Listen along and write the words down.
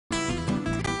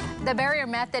The barrier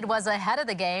method was ahead of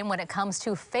the game when it comes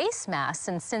to face masks,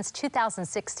 and since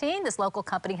 2016, this local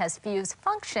company has fused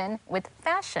function with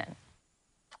fashion.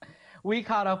 We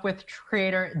caught up with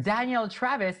creator Danielle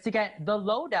Travis to get the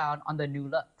lowdown on the new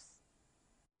looks.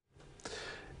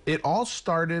 It all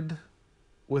started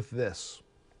with this.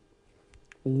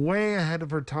 Way ahead of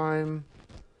her time.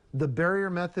 The barrier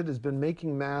method has been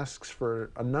making masks for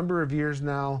a number of years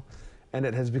now, and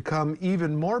it has become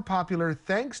even more popular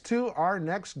thanks to our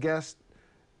next guest,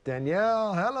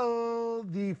 Danielle. Hello,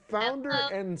 the founder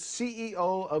and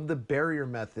CEO of the Barrier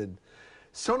Method.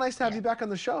 So nice to have you back on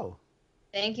the show.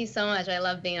 Thank you so much. I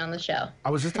love being on the show.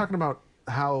 I was just talking about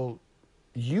how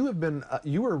you have been,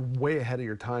 you were way ahead of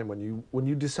your time when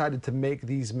you decided to make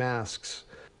these masks.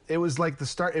 It was like the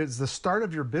start, it was the start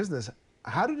of your business.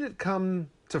 How did it come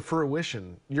to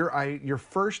fruition, your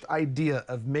first idea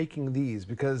of making these?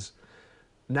 Because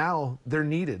now they're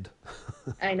needed.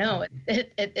 I know,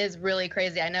 it is really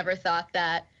crazy. I never thought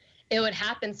that it would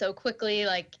happen so quickly,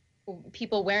 like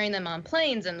people wearing them on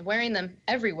planes and wearing them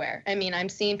everywhere. I mean, I'm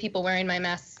seeing people wearing my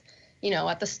masks, you know,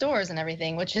 at the stores and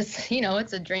everything, which is, you know,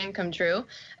 it's a dream come true.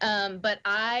 But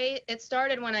it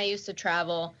started when I used to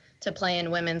travel to play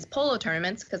in women's polo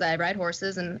tournaments because I ride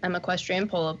horses and I'm an equestrian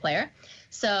polo player.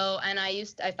 So, and I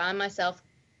found myself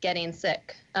getting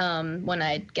sick. When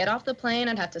I'd get off the plane,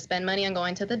 I'd have to spend money on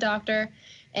going to the doctor,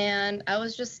 and I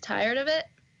was just tired of it,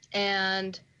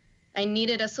 and I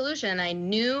needed a solution. I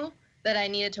knew that I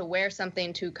needed to wear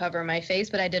something to cover my face,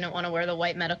 but I didn't want to wear the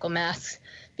white medical masks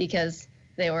because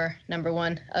they were, number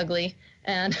one, ugly,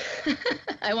 and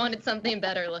I wanted something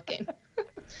better looking.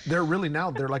 They're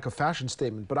like a fashion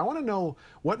statement, but I want to know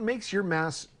what makes your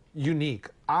mask unique.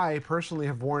 I personally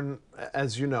have worn,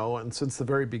 as you know, and since the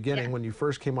very beginning, when you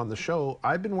first came on the show,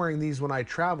 I've been wearing these when I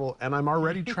travel, and I'm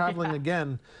already traveling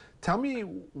again. Tell me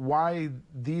why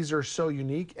these are so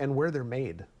unique and where they're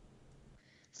made.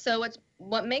 So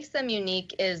what makes them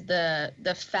unique is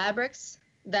the fabrics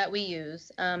that we use.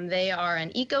 They are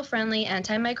an eco-friendly,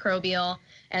 antimicrobial,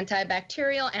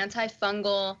 antibacterial,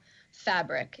 antifungal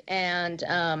fabric,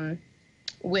 and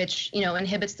which, you know,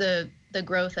 inhibits the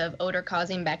growth of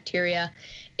odor-causing bacteria.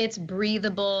 It's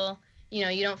breathable. You know,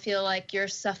 you don't feel like you're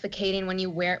suffocating when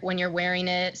you're wearing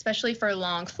it, especially for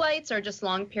long flights or just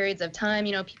long periods of time.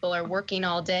 You know, people are working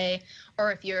all day,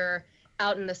 or if you're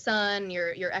out in the sun,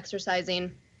 you're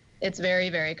exercising. It's very,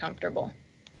 very comfortable.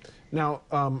 Now,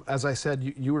 as I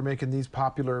said, you were making these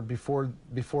popular before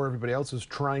everybody else was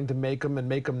trying to make them and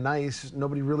make them nice.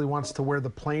 Nobody really wants to wear the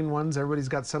plain ones. Everybody's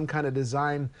got some kind of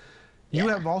design. You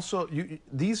have also,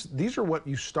 these are what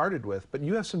you started with, but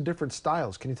you have some different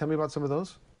styles. Can you tell me about some of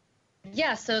those?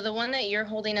 Yeah, so the one that you're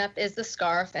holding up is the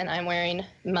scarf, and I'm wearing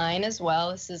mine as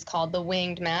well. This is called the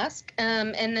winged mask.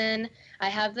 And then I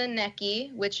have the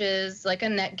necky, which is like a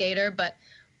neck gaiter, but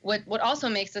what also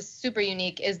makes this super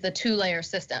unique is the 2-layer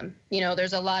system. You know,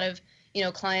 there's a lot of, you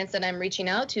know, clients that I'm reaching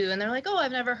out to, and they're like, oh,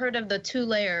 I've never heard of the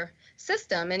 2-layer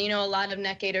system. And, you know, a lot of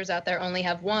neck gaiters out there only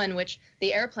have one, which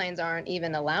the airplanes aren't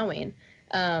even allowing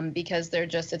because they're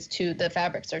just, the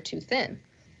fabrics are too thin.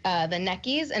 The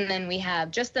neckies, and then we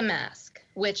have just the mask,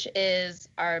 which is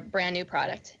our brand new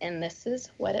product. And this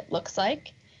is what it looks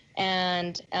like.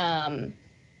 And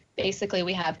basically,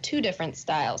 we have 2 different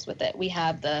styles with it. We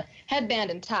have the headband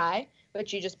and tie,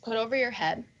 which you just put over your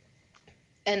head.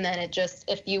 And then it just,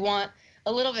 if you want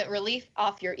a little bit relief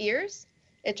off your ears,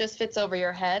 it just fits over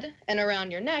your head and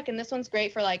around your neck. And this one's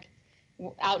great for like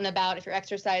out and about. If you're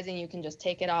exercising, you can just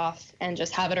take it off and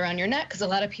just have it around your neck, because a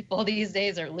lot of people these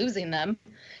days are losing them.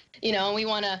 You know, and we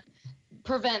want to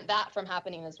prevent that from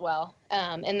happening as well.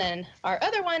 And then our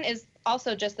other one is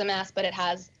also just the mask, but it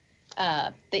has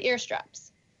the ear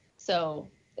straps. So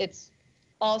it's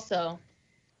also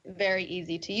very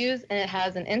easy to use, and it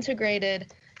has an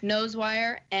integrated nose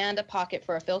wire and a pocket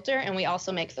for a filter, and we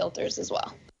also make filters as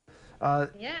well.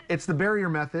 It's the Barrier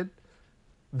Method.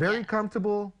 Very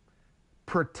comfortable,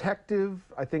 protective.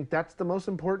 I think that's the most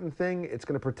important thing. It's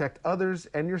going to protect others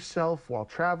and yourself while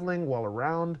traveling, while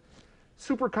around.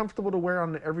 Super comfortable to wear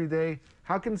on every day.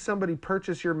 How can somebody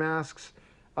purchase your masks?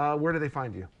 Where do they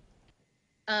find you?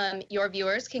 Your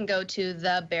viewers can go to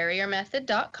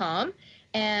thebarriermethod.com,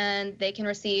 and they can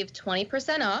receive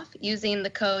 20% off using the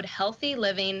code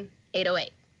HEALTHYLIVING808.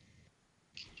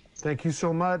 Thank you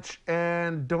so much.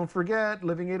 And don't forget,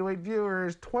 Living 808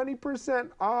 viewers, 20%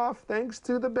 off thanks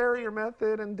to the Barrier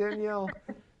Method. And Danielle,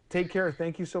 take care.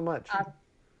 Thank you so much.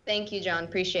 Thank you, John.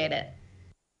 Appreciate it.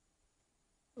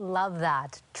 Love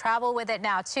that. Travel with it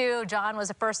now, too. John was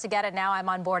the first to get it. Now I'm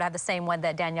on board. I have the same one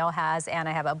that Danielle has, and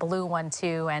I have a blue one,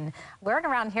 too. And wearing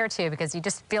around here, too, because you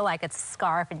just feel like it's a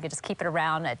scarf, and you can just keep it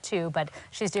around, too. But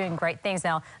she's doing great things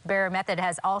now. Barrier Method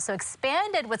has also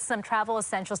expanded with some travel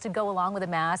essentials to go along with the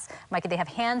mask. Mikey, they have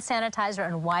hand sanitizer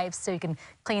and wipes, so you can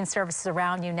clean surfaces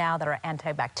around you now that are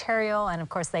antibacterial. And, of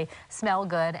course, they smell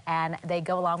good, and they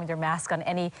go along with your mask on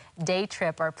any day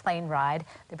trip or plane ride.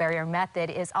 The Barrier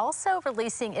Method is also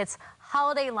releasing its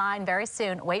holiday line very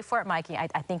soon. Wait for it, Mikey. I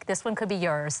think this one could be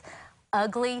yours.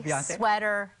 Ugly Beyonce?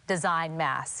 sweater design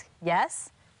mask.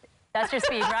 Yes? That's your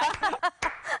speed, right?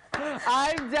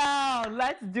 I'm down.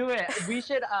 Let's do it. We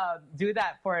should do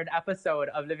that for an episode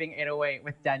of Living 808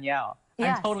 with Danielle.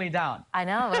 Yes. I'm totally down. I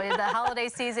know. The holiday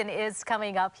season is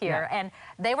coming up here, Yeah. and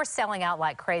they were selling out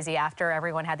like crazy after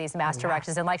everyone had these mask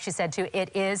directions. And like she said, too,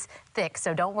 it is thick,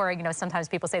 so don't worry. You know, sometimes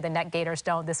people say the neck gaiters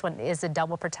don't. This one is a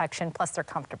double protection, plus they're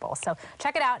comfortable. So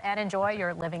check it out and enjoy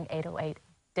your Living 808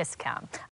 discount.